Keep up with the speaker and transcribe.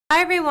Hi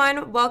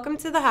everyone, welcome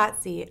to the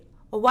Hot Seat,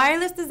 a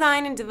wireless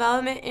design and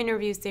development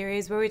interview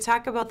series where we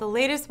talk about the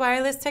latest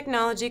wireless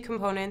technology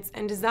components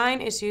and design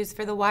issues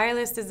for the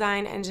wireless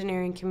design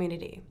engineering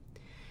community.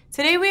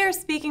 Today we are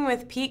speaking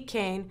with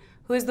Cain,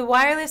 who is the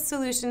wireless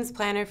solutions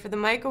planner for the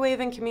microwave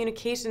and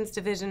communications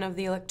division of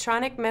the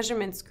electronic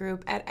measurements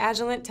group at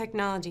Agilent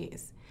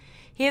Technologies.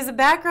 He has a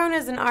background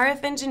as an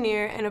RF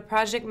engineer and a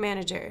project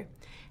manager,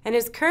 and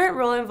his current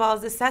role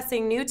involves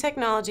assessing new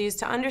technologies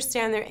to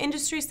understand their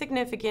industry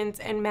significance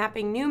and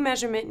mapping new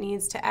measurement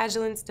needs to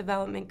Agilent's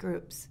development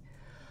groups.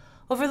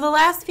 Over the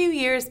last few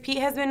years, Pete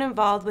has been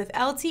involved with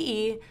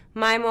LTE,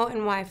 MIMO,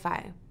 and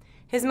Wi-Fi.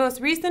 His most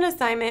recent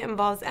assignment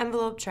involves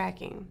envelope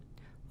tracking.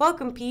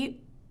 Welcome,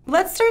 Pete.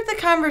 Let's start the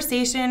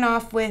conversation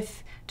off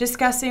with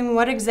discussing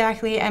what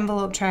exactly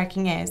envelope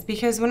tracking is,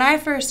 because when I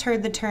first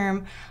heard the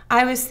term,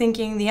 I was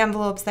thinking the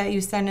envelopes that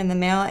you send in the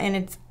mail, and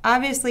it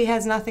obviously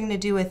has nothing to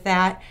do with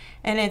that,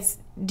 and it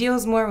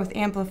deals more with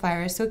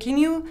amplifiers. So can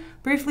you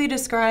briefly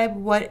describe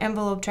what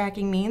envelope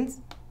tracking means?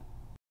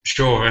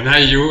 Sure, and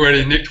hey, you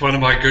already nicked one of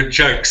my good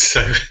jokes.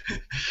 So,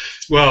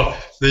 well,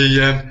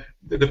 the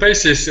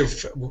basis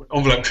of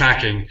envelope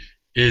tracking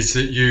is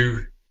that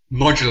you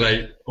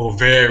modulate or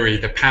vary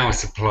the power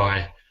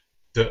supply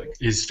that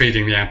is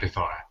feeding the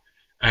amplifier.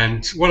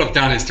 And what I've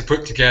done is to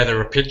put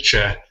together a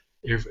picture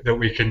that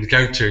we can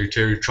go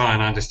to try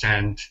and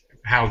understand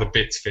how the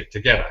bits fit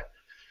together.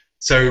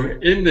 So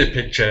in the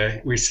picture,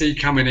 we see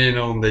coming in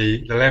on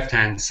the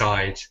left-hand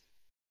side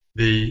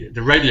the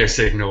radio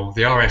signal,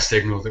 the RF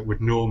signal that would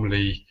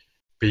normally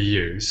be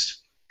used.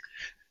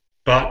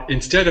 But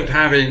instead of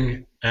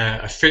having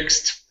a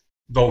fixed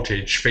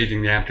voltage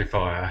feeding the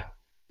amplifier,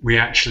 we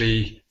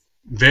actually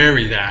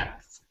vary that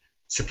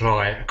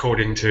supply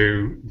according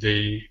to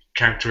the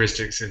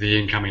characteristics of the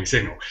incoming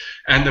signal.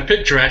 And the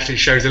picture actually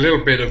shows a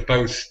little bit of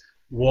both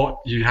what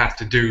you have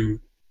to do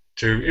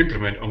to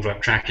implement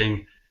envelope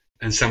tracking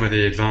and some of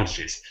the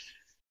advantages.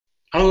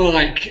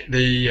 Unlike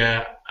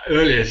the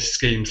earlier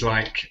schemes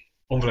like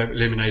envelope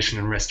elimination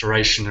and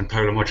restoration and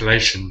polar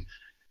modulation,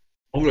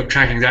 envelope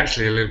tracking is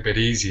actually a little bit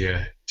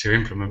easier to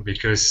implement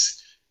because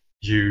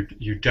you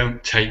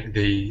don't take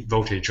the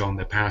voltage on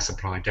the power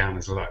supply down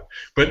as low.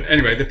 But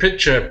anyway, the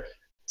picture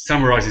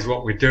summarizes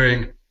what we're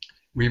doing.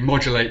 We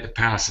modulate the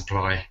power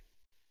supply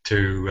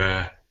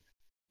to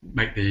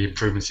make the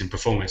improvements in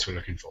performance we're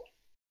looking for.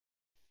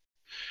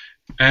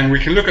 And we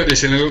can look at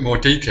this in a little more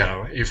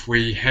detail if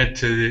we head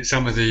to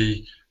some of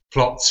the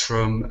plots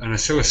from an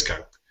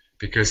oscilloscope,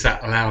 because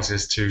that allows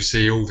us to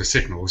see all the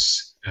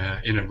signals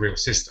in a real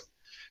system.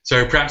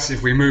 So perhaps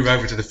if we move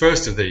over to the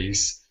first of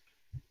these,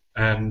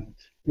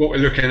 what we're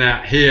looking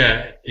at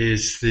here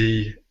is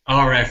the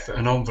RF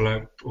and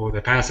envelope, or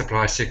the power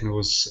supply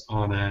signals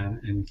on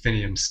an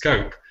infinium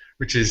scope,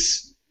 which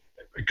is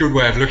a good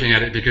way of looking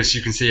at it because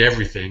you can see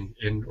everything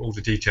in all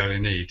the detail you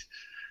need.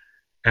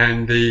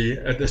 And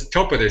at the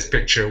top of this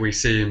picture, we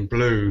see in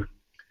blue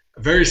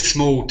a very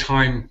small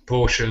time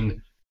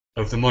portion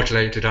of the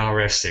modulated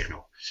RF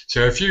signal.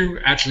 So if you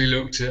actually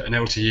looked at an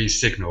LTE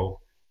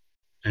signal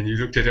and you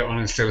looked at it on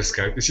an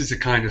oscilloscope, this is the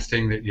kind of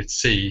thing that you'd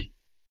see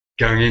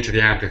going into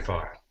the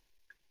amplifier.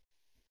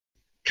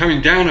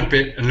 Coming down a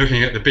bit and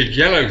looking at the big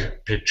yellow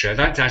picture,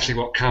 that's actually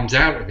what comes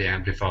out of the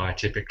amplifier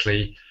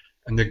typically,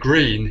 and the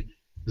green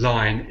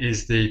line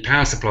is the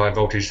power supply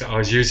voltage that I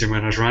was using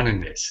when I was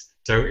running this.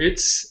 So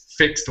it's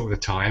fixed all the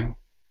time.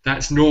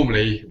 That's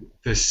normally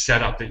the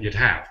setup that you'd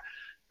have.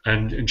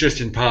 And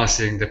just in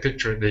passing, the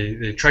picture,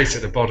 the trace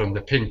at the bottom,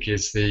 the pink,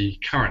 is the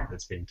current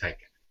that's being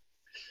taken.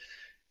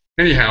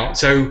 Anyhow,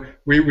 so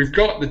we've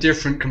got the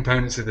different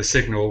components of the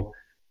signal,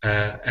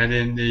 and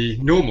in the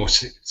normal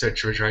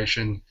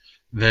situation,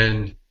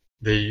 then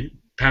the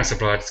power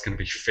supply is going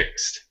to be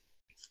fixed.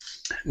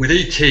 With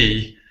ET,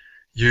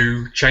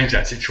 you change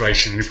that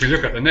situation. If we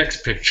look at the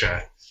next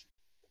picture,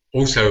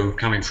 also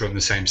coming from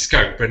the same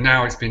scope, but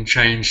now it's been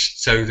changed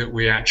so that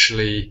we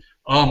actually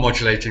are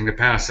modulating the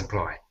power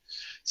supply.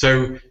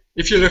 So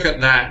if you look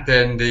at that,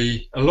 then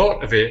a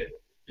lot of it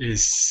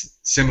is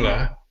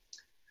similar,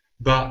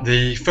 but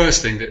the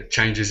first thing that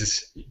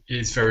changes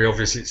is very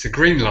obvious. It's the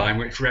green line,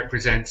 which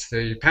represents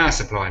the power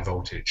supply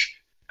voltage,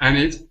 and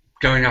it's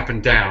going up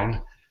and down,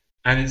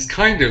 and it's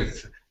kind of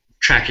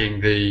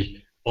tracking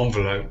the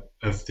envelope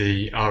of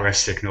the RF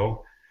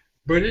signal,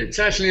 but it's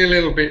actually a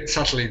little bit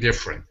subtly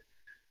different.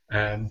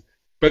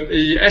 But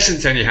the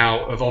essence,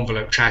 anyhow, of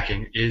envelope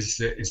tracking is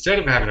that instead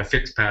of having a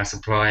fixed power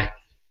supply,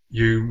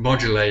 you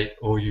modulate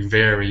or you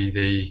vary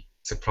the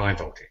supply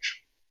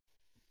voltage.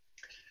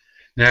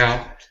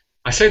 Now,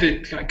 I said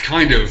it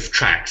kind of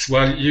tracks.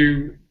 Well,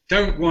 you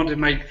don't want to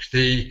make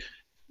the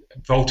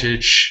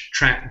voltage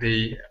track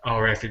the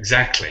RF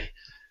exactly.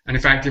 And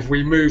in fact, if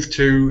we move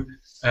to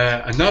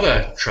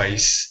another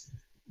trace,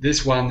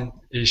 this one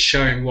is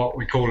showing what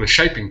we call a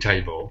shaping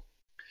table.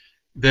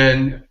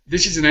 Then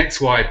this is an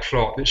XY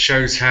plot that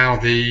shows how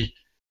the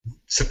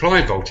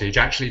supply voltage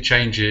actually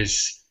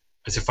changes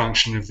as a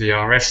function of the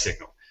RF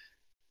signal.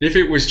 If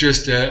it was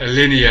just a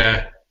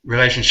linear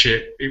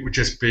relationship, it would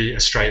just be a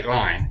straight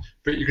line.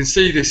 but you can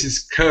see this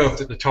is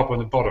curved at the top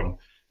and the bottom.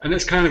 And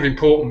that's kind of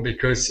important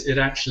because it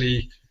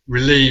actually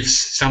relieves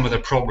some of the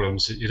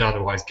problems that you'd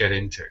otherwise get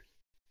into.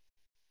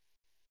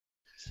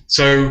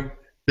 So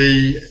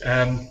the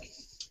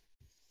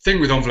thing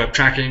with envelope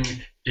tracking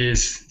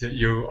is that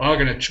you are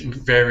going to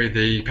vary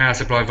the power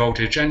supply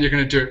voltage, and you're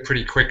going to do it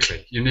pretty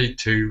quickly. You need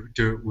to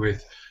do it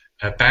with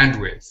a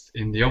bandwidth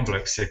in the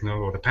envelope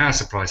signal or the power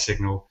supply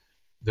signal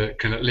that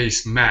can at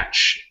least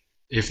match,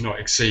 if not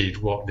exceed,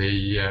 what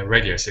the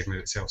radio signal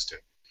itself does.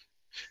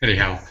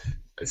 Anyhow,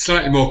 a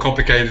slightly more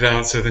complicated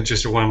answer than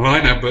just a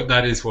one-liner, but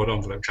that is what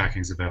envelope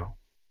tracking is about.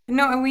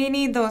 No, we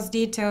need those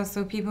details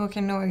so people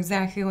can know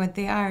exactly what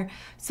they are.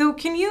 So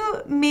can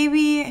you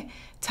maybe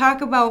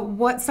talk about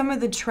what some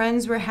of the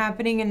trends were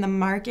happening in the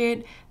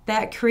market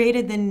that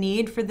created the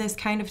need for this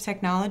kind of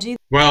technology?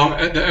 Well,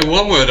 a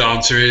one-word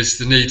answer is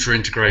the need for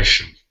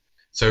integration.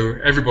 So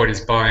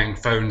everybody's buying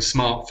phones,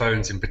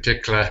 smartphones in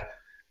particular,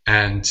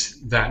 and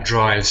that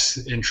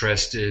drives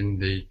interest in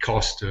the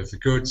cost of the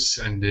goods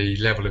and the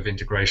level of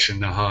integration.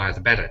 The higher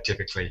the better,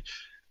 typically.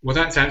 Well,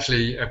 that's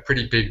actually a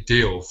pretty big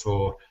deal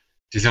for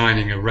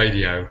designing a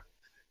radio.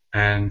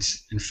 And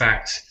in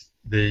fact,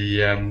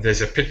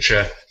 there's a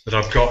picture that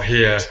I've got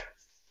here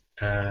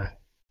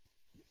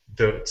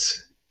that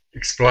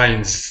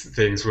explains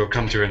things we'll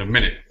come to in a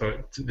minute,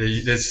 but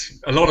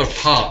there's a lot of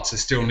parts are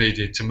still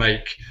needed to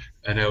make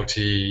an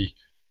LTE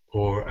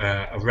or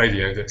a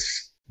radio that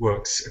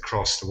works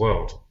across the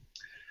world.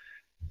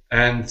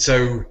 And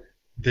so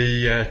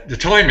the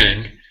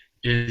timing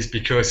is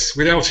because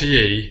with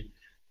LTE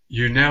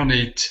you now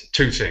need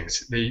two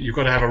things. You've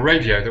got to have a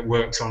radio that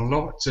works on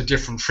lots of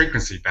different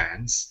frequency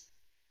bands,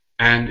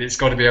 and it's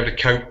got to be able to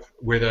cope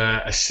with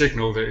a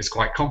signal that is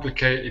quite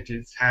complicated.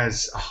 It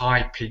has a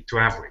high peak to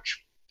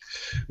average.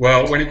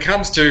 Well, when it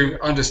comes to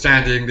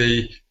understanding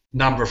the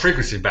number of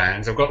frequency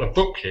bands, I've got a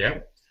book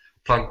here,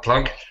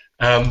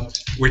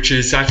 which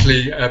is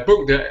actually a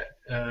book that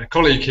a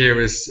colleague here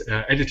has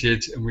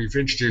edited, and we've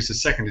introduced a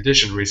second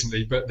edition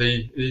recently. But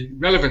the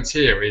relevance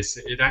here is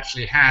that it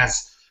actually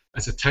has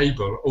as a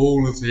table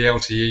all of the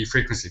LTE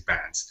frequency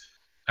bands,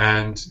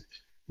 and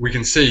we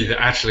can see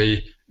that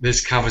actually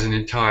this covers an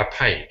entire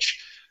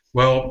page.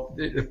 Well,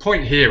 the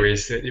point here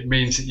is that it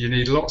means that you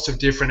need lots of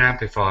different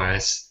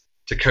amplifiers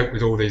to cope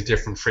with all these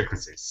different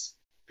frequencies,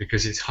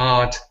 because it's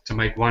hard to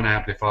make one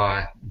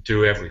amplifier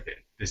do everything.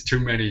 There's too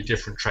many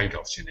different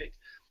trade-offs you need.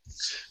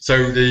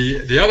 So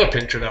the other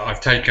picture that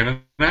I've taken,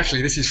 and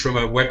actually this is from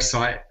a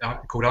website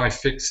called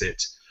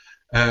iFixit.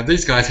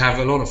 These guys have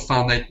a lot of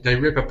fun. They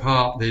rip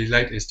apart the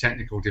latest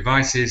technical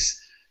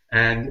devices,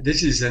 and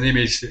this is an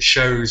image that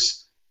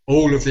shows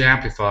all of the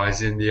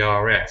amplifiers in the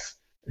RF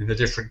in the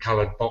different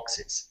colored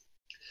boxes.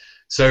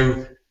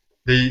 So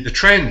the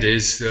trend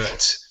is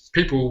that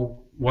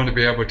people want to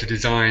be able to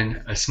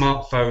design a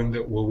smartphone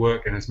that will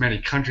work in as many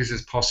countries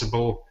as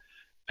possible,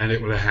 and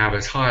it will have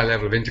as high a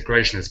level of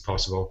integration as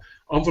possible.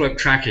 Envelope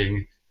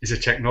tracking is a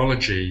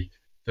technology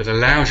that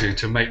allows you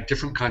to make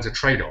different kinds of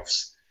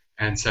trade-offs.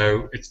 And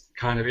so it's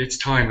kind of its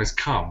time has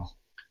come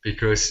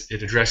because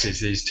it addresses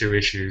these two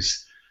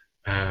issues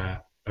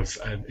of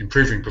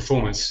improving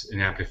performance in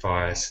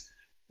amplifiers,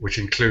 which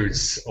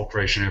includes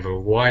operation over a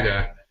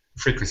wider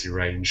frequency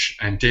range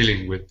and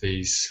dealing with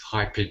these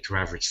high peak to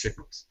average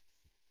signals.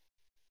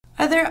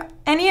 Are there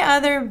any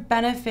other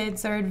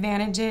benefits or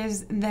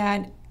advantages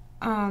that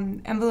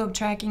envelope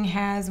tracking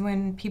has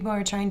when people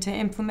are trying to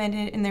implement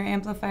it in their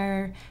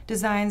amplifier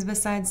designs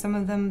besides some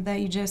of them that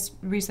you just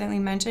recently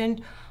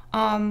mentioned?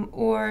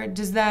 Or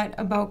does that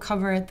about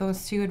cover it,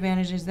 those two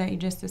advantages that you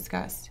just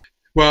discussed?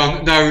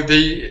 Well, no,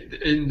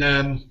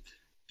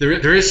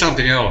 there is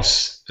something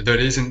else that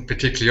isn't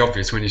particularly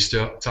obvious when you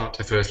start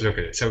to first look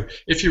at it. So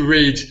if you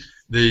read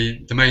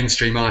the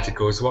mainstream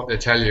articles, what they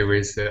tell you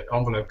is that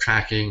envelope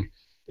tracking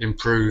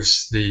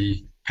improves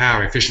the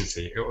power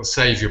efficiency. It will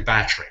save your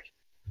battery.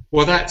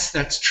 Well,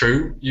 that's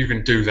true. You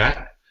can do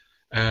that.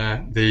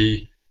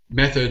 The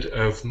method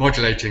of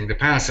modulating the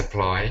power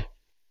supply,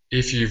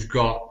 if you've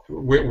got,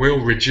 will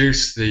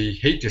reduce the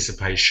heat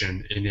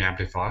dissipation in the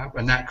amplifier,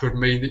 and that could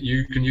mean that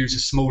you can use a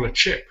smaller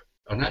chip,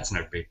 and that's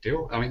no big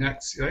deal. I mean,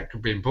 that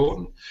could be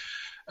important.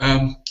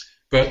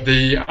 But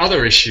the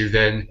other issue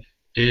then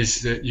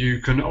is that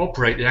you can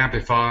operate the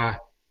amplifier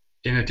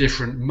in a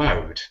different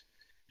mode.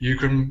 You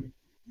can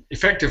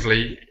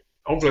effectively,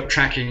 envelope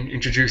tracking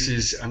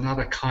introduces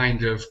another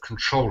kind of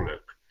control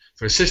loop.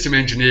 For a system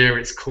engineer,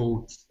 it's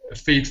called a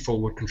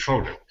feed-forward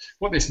control loop.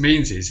 What this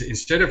means is that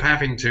instead of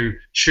having to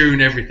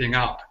tune everything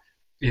up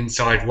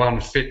inside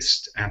one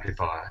fixed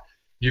amplifier,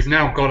 you've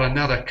now got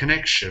another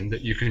connection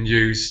that you can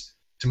use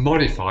to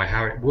modify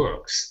how it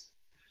works.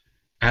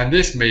 And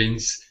this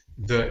means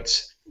that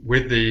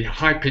with the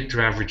high peak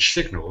to average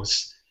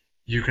signals,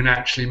 you can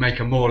actually make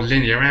a more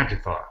linear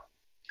amplifier.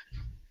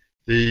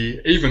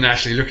 Even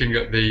actually looking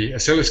at the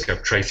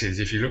oscilloscope traces,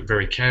 if you look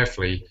very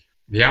carefully,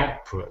 the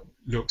output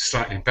looks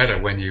slightly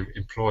better when you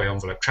employ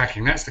envelope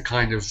tracking. That's the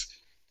kind of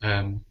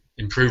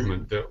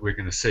improvement that we're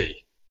going to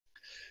see.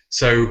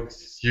 So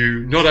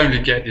you not only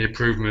get the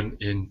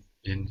improvement in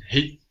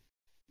heat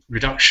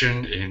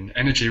reduction, in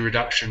energy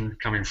reduction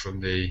coming from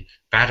the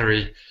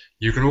battery,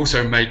 you can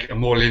also make a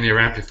more linear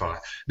amplifier.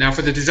 Now,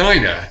 for the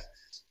designer,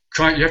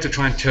 you have to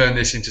try and turn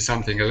this into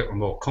something a little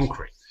more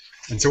concrete.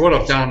 And so what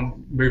I've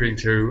done, moving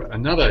to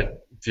another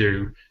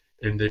view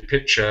in the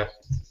picture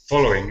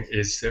following,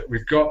 is that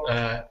we've got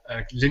a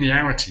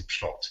linearity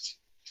plot.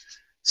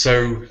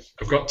 So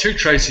I've got two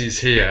traces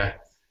here,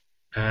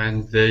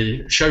 and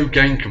they show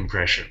gain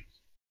compression.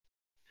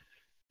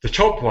 The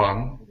top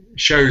one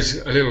shows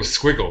a little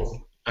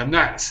squiggle, and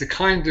that's the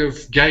kind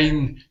of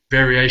gain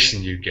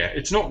variation you get.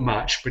 It's not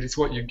much, but it's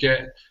what you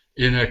get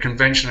in a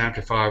conventional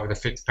amplifier with a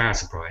fixed power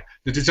supply.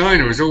 The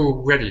designer has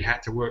already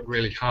had to work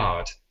really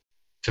hard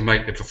to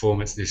make the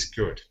performance this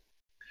good.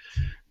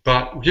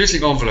 But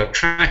using envelope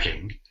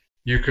tracking,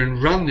 you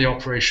can run the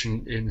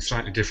operation in a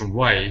slightly different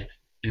way,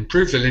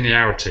 improve the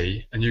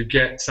linearity, and you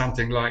get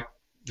something like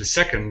the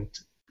second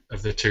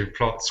of the two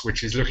plots,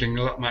 which is looking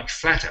a lot much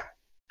flatter.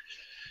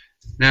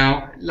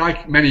 Now,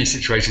 like many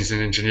situations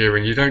in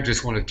engineering, you don't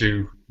just want to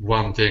do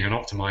one thing and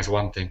optimize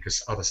one thing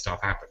because other stuff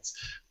happens.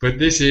 But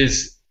this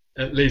is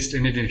at least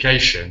an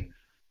indication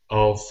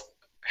of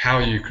how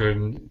you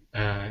can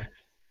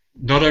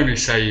not only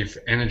save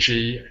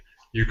energy,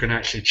 you can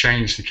actually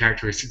change the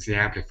characteristics of the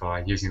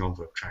amplifier using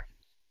envelope tracking.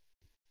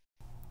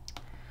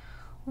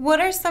 What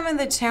are some of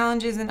the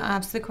challenges and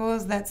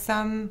obstacles that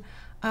some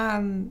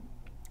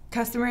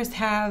customers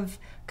have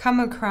come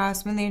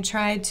across when they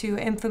try to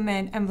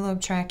implement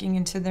envelope tracking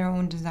into their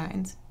own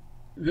designs?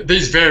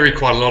 These vary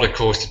quite a lot, of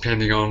course,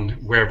 depending on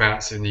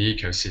whereabouts in the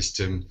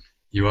ecosystem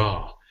you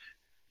are.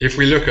 If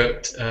we look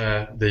at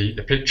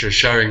the picture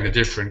showing the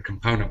different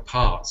component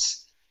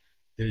parts,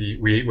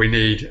 we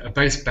need a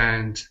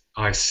baseband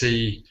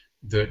IC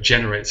that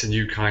generates a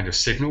new kind of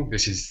signal.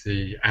 This is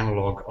the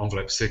analog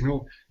envelope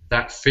signal.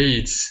 That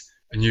feeds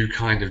a new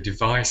kind of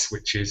device,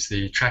 which is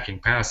the tracking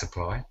power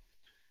supply.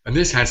 And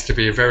this has to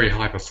be a very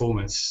high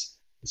performance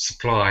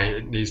supply.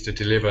 It needs to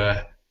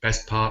deliver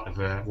best part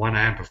of 1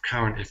 amp of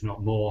current, if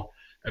not more,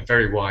 at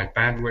very wide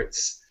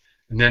bandwidths.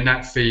 And then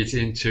that feeds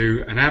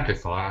into an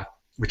amplifier,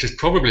 which has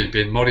probably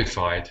been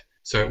modified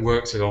so it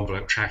works with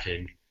envelope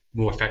tracking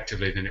more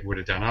effectively than it would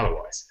have done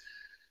otherwise.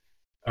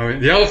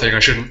 The other thing I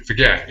shouldn't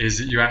forget is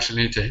that you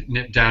actually need to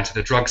nip down to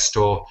the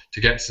drugstore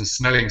to get some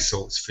smelling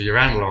salts for your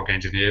analog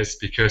engineers,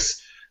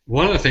 because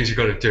one of the things you've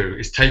got to do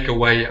is take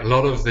away a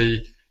lot of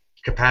the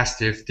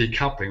capacitive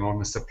decoupling on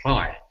the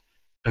supply.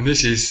 And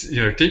this is,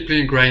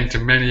 deeply ingrained to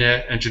many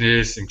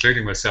engineers,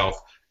 including myself,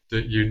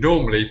 that you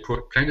normally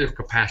put plenty of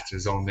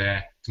capacitors on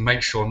there to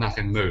make sure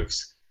nothing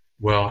moves.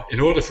 Well, in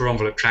order for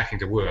envelope tracking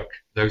to work,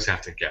 those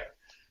have to go.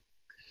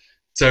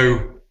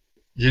 So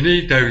you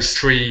need those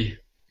three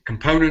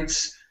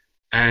components,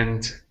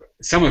 and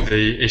some of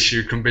the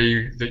issue can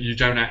be that you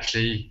don't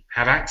actually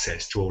have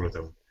access to all of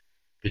them,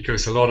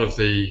 because a lot of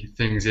the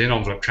things in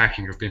envelope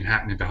tracking have been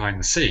happening behind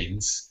the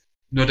scenes.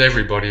 Not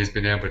everybody has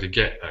been able to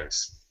get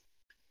those.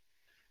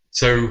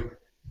 So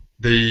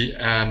the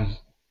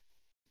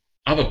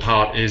other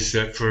part is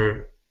that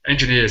for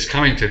engineers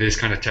coming to this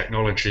kind of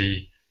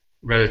technology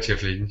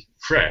relatively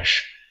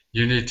fresh,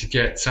 you need to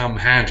get some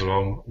handle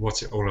on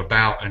what's it all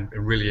about and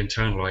really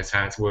internalize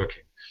how it's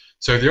working.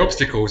 So the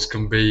obstacles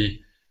can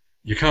be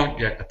you can't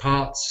get the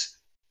parts,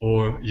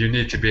 or you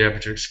need to be able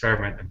to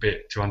experiment a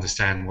bit to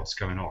understand what's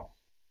going on.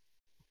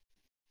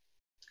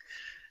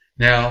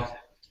 Now,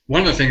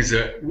 one of the things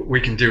that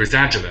we can do as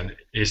Agilent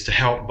is to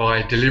help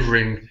by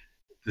delivering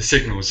the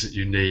signals that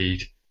you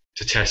need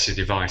to test your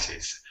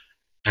devices,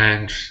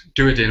 and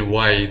do it in a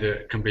way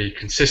that can be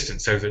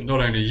consistent, so that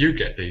not only you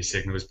get these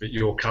signals, but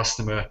your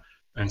customer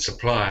and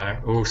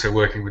supplier are also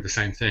working with the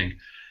same thing.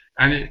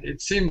 And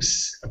it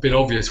seems a bit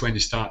obvious when you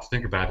start to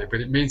think about it,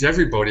 but it means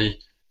everybody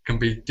can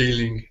be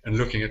dealing and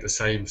looking at the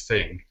same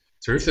thing.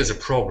 So if there's a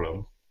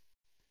problem,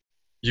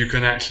 you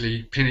can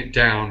actually pin it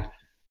down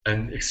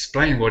and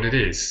explain what it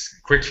is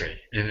quickly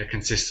in a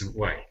consistent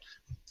way.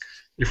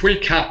 If we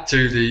cut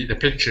to the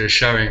picture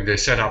showing the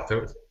setup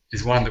that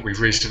is one that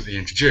we've recently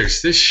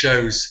introduced, this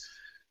shows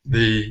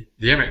the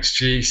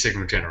MXG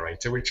signal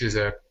generator, which is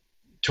a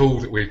tool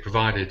that we've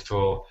provided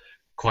for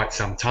quite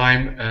some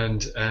time,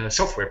 and a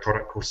software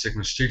product called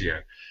Signal Studio.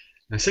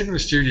 Now, Signal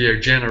Studio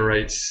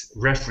generates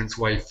reference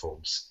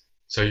waveforms,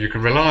 so you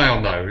can rely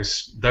on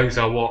those. Those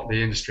are what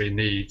the industry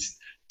needs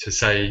to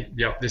say,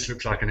 yeah, this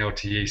looks like an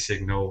LTE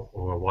signal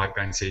or a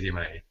wideband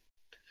CDMA.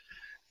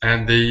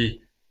 And the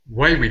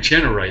way we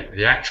generate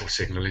the actual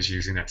signal is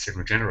using that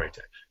signal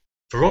generator.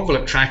 For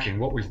envelope tracking,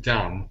 what we've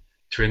done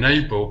to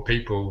enable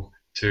people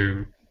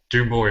to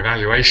do more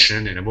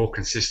evaluation in a more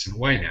consistent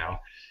way now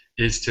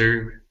is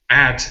to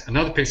add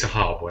another piece of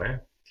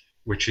hardware,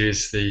 which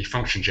is the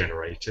function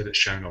generator that's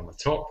shown on the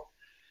top,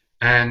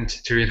 and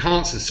to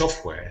enhance the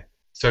software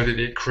so that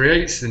it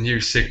creates the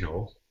new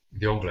signal,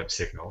 the envelope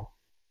signal,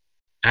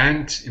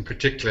 and in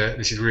particular,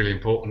 this is really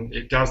important,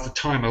 it does the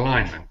time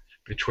alignment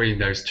between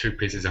those two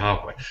pieces of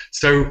hardware.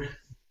 So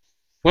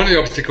one of the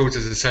obstacles,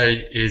 as I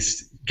say,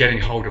 is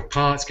getting hold of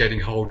parts, getting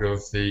hold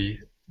of the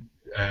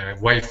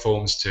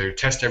waveforms to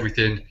test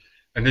everything,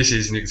 and this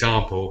is an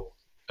example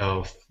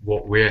of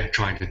what we're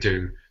trying to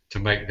do to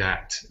make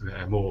that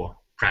a more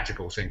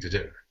practical thing to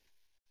do.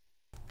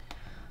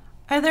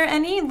 Are there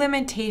any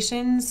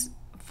limitations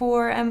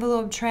for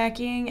envelope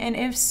tracking? And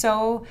if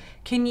so,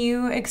 can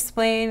you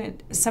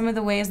explain some of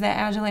the ways that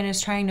Agilent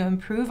is trying to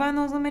improve on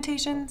those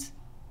limitations?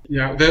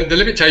 Yeah, the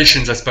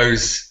limitations, I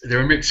suppose,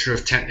 they're a mixture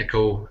of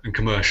technical and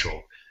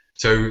commercial.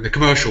 So the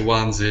commercial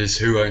ones is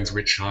who owns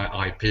which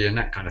IP and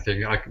that kind of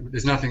thing.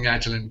 There's nothing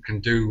Agilent can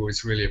do or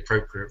is really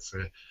appropriate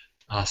for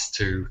us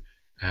to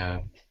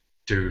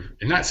do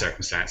in that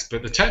circumstance.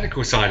 But the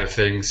technical side of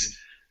things,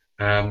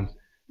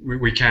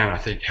 we can, I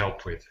think,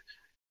 help with.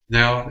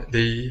 Now,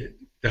 the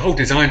whole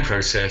design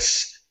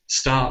process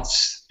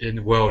starts in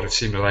the world of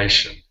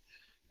simulation.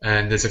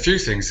 And there's a few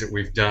things that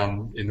we've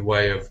done in the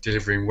way of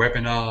delivering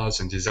webinars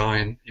and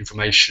design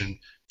information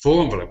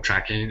for envelope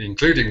tracking,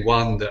 including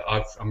one that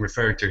I'm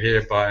referring to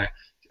here by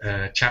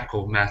a chap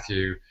called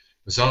Matthew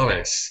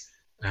Rosales.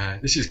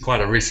 This is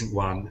quite a recent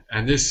one,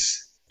 and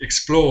this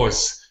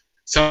explores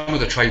some of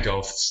the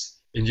trade-offs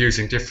in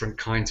using different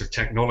kinds of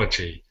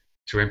technology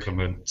to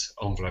implement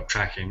envelope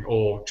tracking,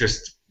 or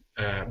just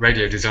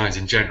radio designs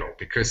in general,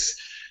 because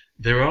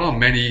there are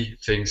many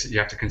things that you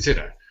have to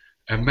consider.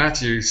 And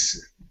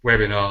Matthew's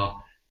webinar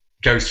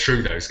goes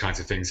through those kinds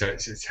of things. So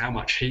it's how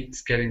much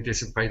heat's getting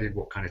dissipated,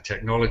 what kind of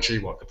technology,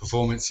 what the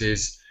performance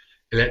is,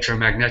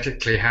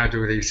 electromagnetically, how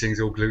do these things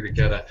all glue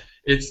together.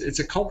 It's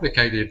a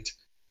complicated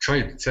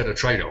set of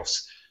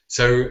trade-offs.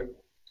 So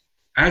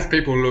as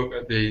people look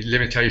at the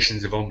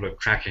limitations of envelope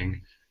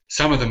tracking,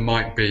 some of them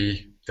might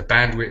be the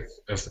bandwidth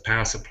of the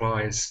power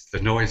supplies, the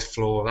noise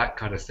floor, that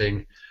kind of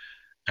thing,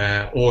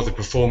 or the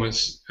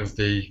performance of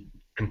the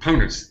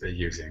components they're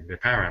using, the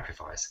power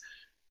amplifiers.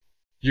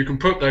 You can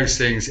put those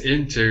things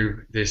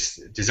into this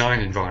design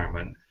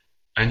environment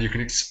and you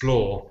can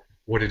explore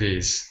what it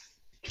is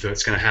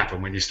that's going to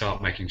happen when you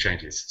start making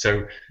changes.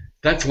 So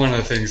that's one of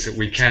the things that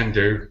we can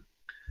do.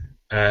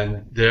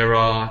 And there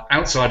are,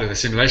 outside of the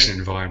simulation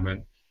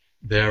environment,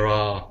 there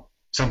are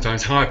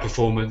sometimes high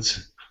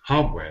performance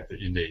hardware that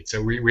you need.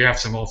 So we have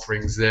some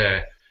offerings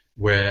there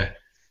where,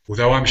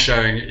 although I'm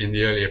showing in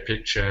the earlier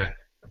picture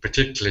a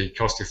particularly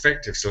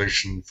cost-effective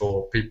solution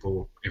for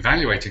people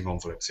evaluating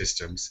envelope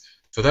systems,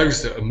 for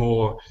those that are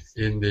more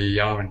in the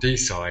R&D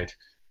side,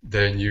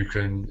 then you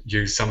can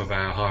use some of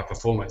our high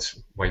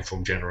performance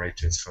waveform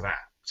generators for that.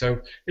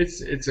 So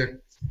it's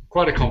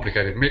quite a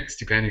complicated mix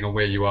depending on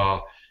where you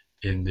are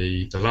in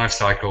the life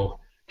cycle,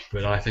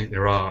 but I think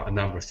there are a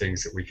number of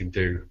things that we can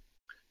do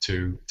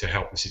to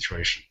help the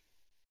situation.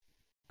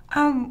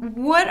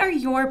 What are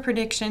your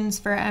predictions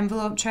for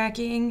envelope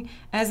tracking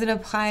as it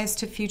applies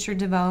to future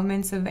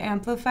developments of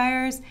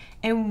amplifiers,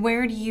 and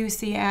where do you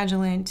see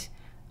Agilent's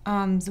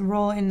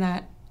role in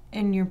that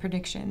in your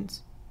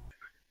predictions?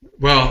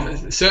 Well,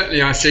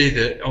 certainly I see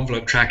that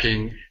envelope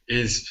tracking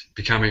is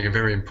becoming a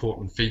very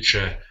important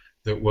feature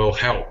that will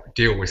help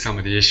deal with some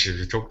of the issues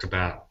we talked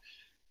about.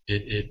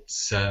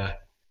 It's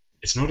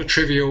not a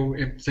trivial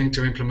thing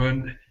to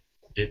implement.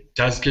 It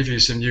does give you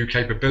some new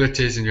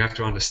capabilities, and you have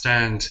to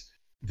understand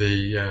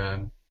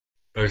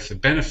both the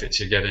benefits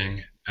you're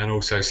getting and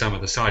also some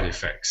of the side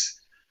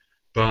effects.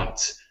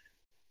 But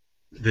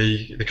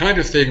the kind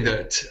of thing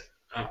that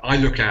I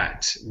look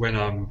at when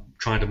I'm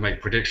trying to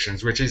make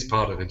predictions, which is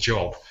part of the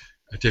job,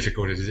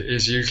 difficult as it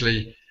is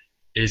usually,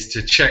 is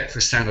to check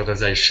for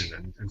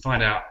standardization and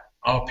find out,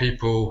 are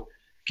people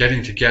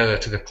getting together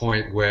to the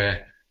point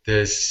where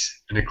there's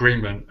an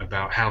agreement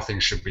about how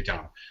things should be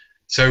done.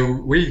 So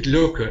we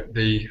look at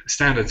the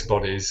standards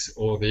bodies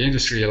or the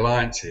industry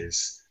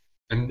alliances,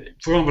 and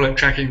for envelope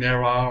tracking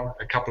there are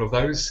a couple of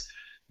those.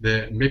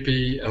 The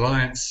MIPI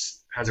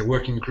Alliance has a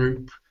working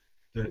group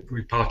that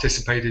we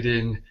participated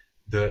in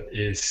that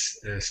is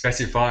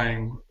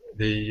specifying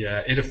the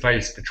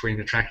interface between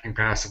the tracking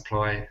power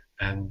supply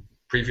and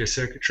previous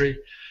circuitry.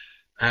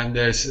 And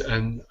there's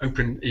an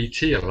Open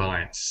ET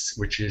Alliance,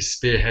 which is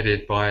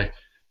spearheaded by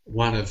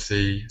one of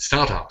the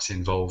startups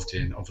involved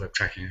in envelope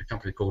tracking, a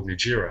company called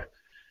Nujira.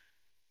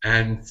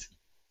 And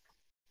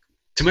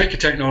to make a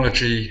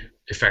technology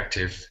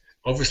effective,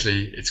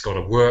 obviously it's got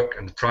to work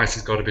and the price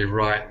has got to be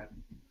right.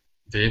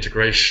 The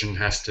integration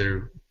has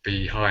to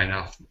be high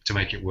enough to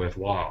make it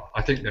worthwhile.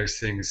 I think those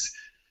things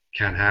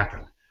can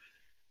happen.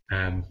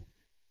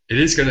 It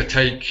is going to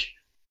take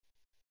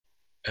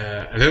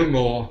a little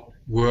more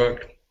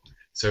work.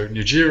 So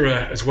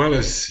Nujira, as well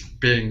as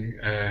being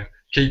a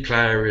key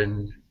player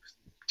in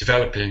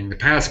developing the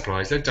power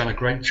supplies, they've done a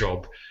great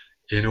job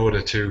in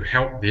order to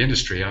help the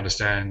industry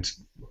understand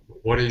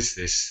what is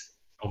this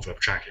envelope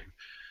tracking.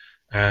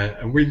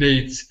 And we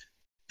need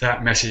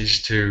that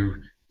message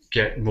to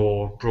get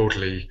more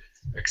broadly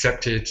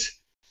accepted.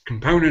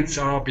 Components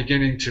are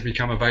beginning to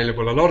become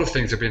available. A lot of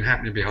things have been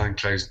happening behind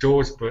closed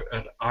doors, but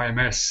at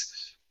IMS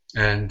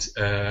and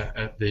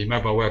at the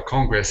Mobile World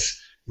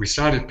Congress, we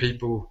started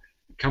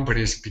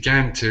companies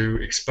began to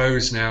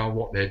expose now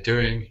what they're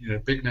doing. You know,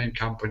 big name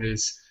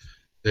companies,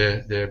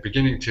 they're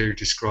beginning to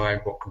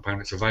describe what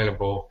components are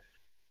available,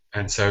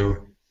 and so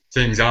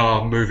things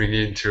are moving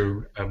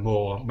into a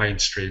more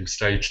mainstream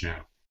stage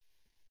now.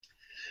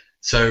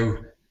 So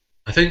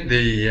I think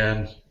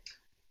the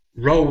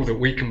role that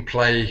we can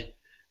play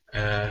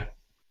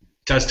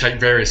does take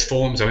various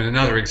forms. I mean,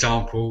 another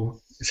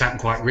example, it's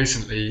happened quite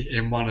recently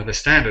in one of the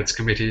standards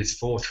committees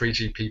for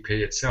 3GPP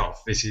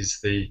itself. This is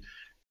the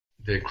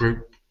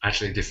group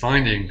actually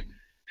defining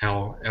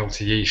how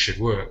LTE should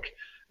work.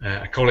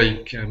 A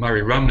colleague,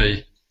 Murray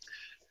Rumney,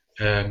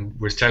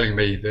 was telling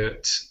me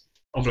that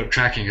envelope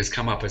tracking has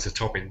come up as a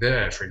topic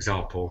there, for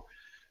example,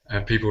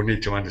 and people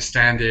need to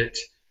understand it.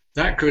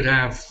 That could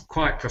have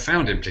quite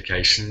profound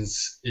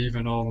implications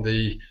even on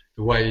the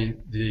way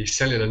the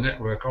cellular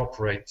network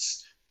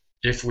operates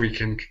if we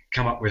can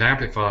come up with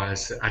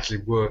amplifiers that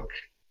actually work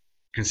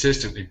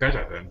consistently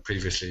better than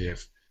previously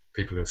if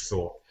people have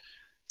thought.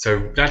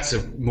 So that's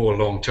a more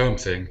long-term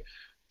thing.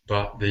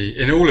 But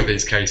in all of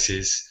these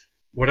cases,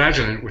 what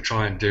Agilent will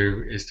try and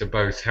do is to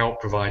both help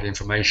provide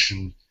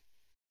information,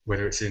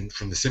 whether it's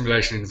from the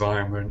simulation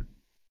environment,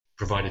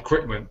 provide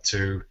equipment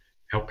to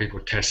help people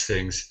test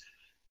things,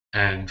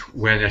 and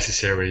where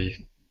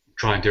necessary,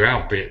 try and do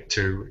our bit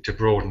to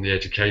broaden the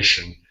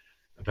education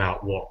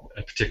about what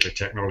a particular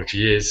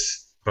technology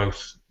is,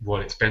 both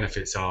what its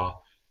benefits are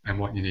and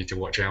what you need to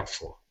watch out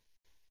for.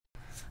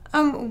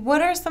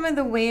 What are some of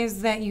the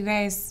ways that you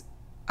guys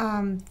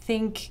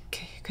think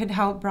could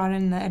help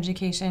broaden the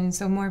education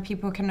so more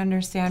people can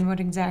understand what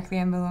exactly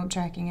envelope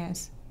tracking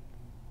is?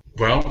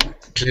 Well,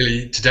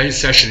 clearly today's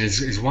session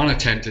is one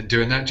attempt at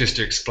doing that, just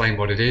to explain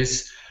what it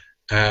is.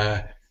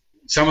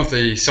 Some of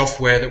the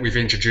software that we've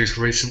introduced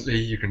recently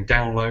you can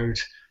download.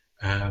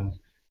 And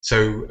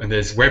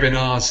there's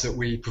webinars that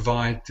we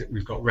provide that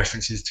we've got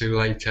references to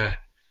later.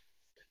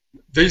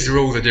 These are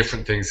all the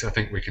different things I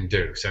think we can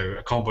do. So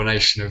a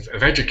combination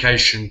of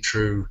education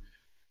through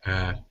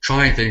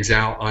trying things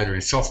out either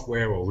in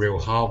software or real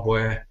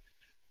hardware,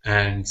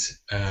 and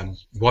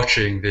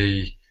watching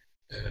the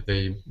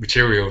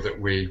material that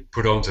we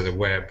put onto the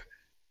web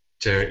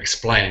to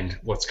explain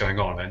what's going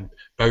on. And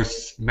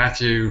both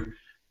Matthew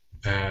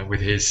with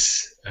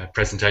his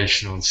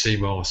presentation on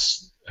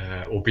CMOS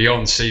or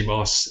beyond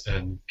CMOS,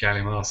 and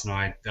gallium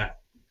arsenide,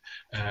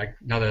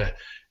 another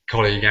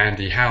colleague,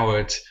 Andy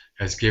Howard,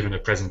 has given a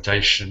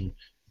presentation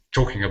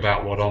talking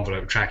about what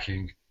envelope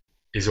tracking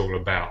is all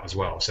about as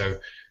well. So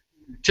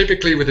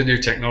typically with a new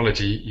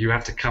technology, you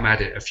have to come at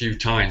it a few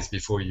times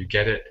before you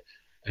get it,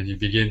 and you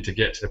begin to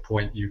get to the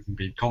point you can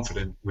be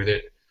confident with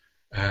it.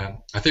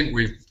 I think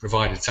we've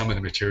provided some of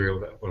the material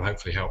that will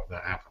hopefully help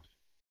that happen.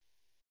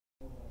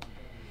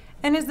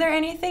 And is there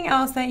anything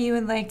else that you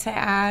would like to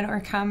add or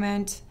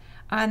comment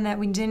on that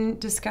we didn't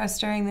discuss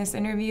during this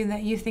interview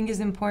that you think is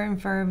important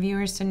for our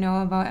viewers to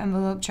know about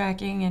envelope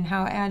tracking and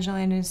how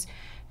Agilent is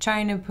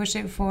trying to push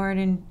it forward,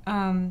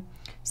 and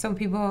so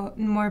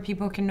more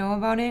people can know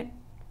about it?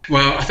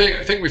 Well, I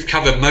think we've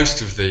covered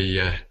most of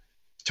the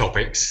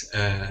topics.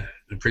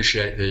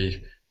 Appreciate the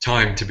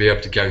time to be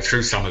able to go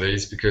through some of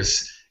these,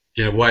 because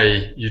in a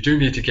way you do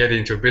need to get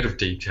into a bit of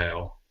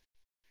detail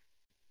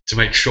to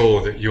make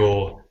sure that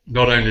you're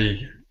not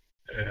only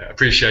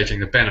appreciating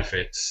the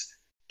benefits,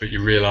 but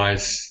you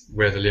realize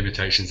where the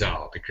limitations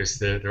are, because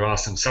there are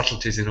some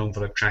subtleties in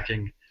envelope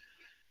tracking.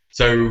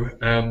 So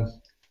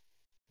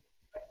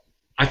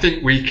I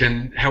think we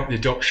can help the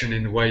adoption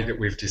in the way that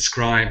we've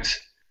described.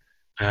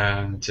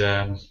 And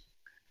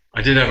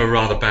I did have a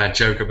rather bad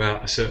joke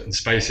about a certain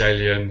space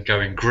alien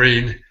going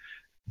green,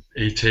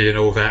 ET and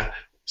all that.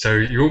 So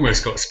you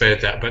almost got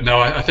spared that. But no,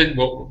 I think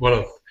what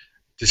I've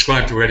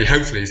described already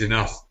hopefully is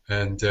enough.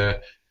 And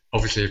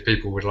obviously if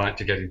people would like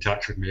to get in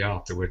touch with me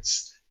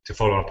afterwards to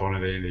follow up on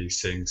any of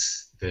these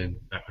things, then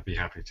I'd be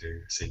happy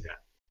to see that.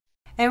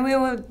 And we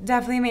will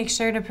definitely make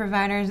sure to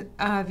provide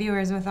our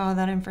viewers with all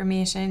that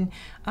information,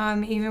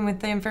 even with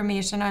the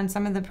information on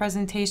some of the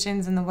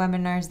presentations and the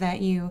webinars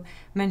that you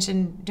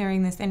mentioned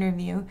during this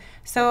interview.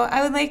 So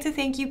I would like to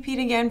thank you, Pete,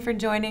 again for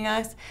joining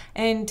us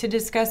and to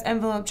discuss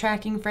envelope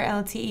tracking for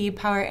LTE,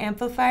 power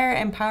amplifier,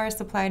 and power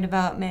supply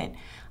development.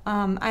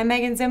 I'm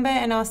Megan Zimba,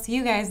 and I'll see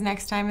you guys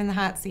next time in the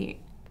hot seat.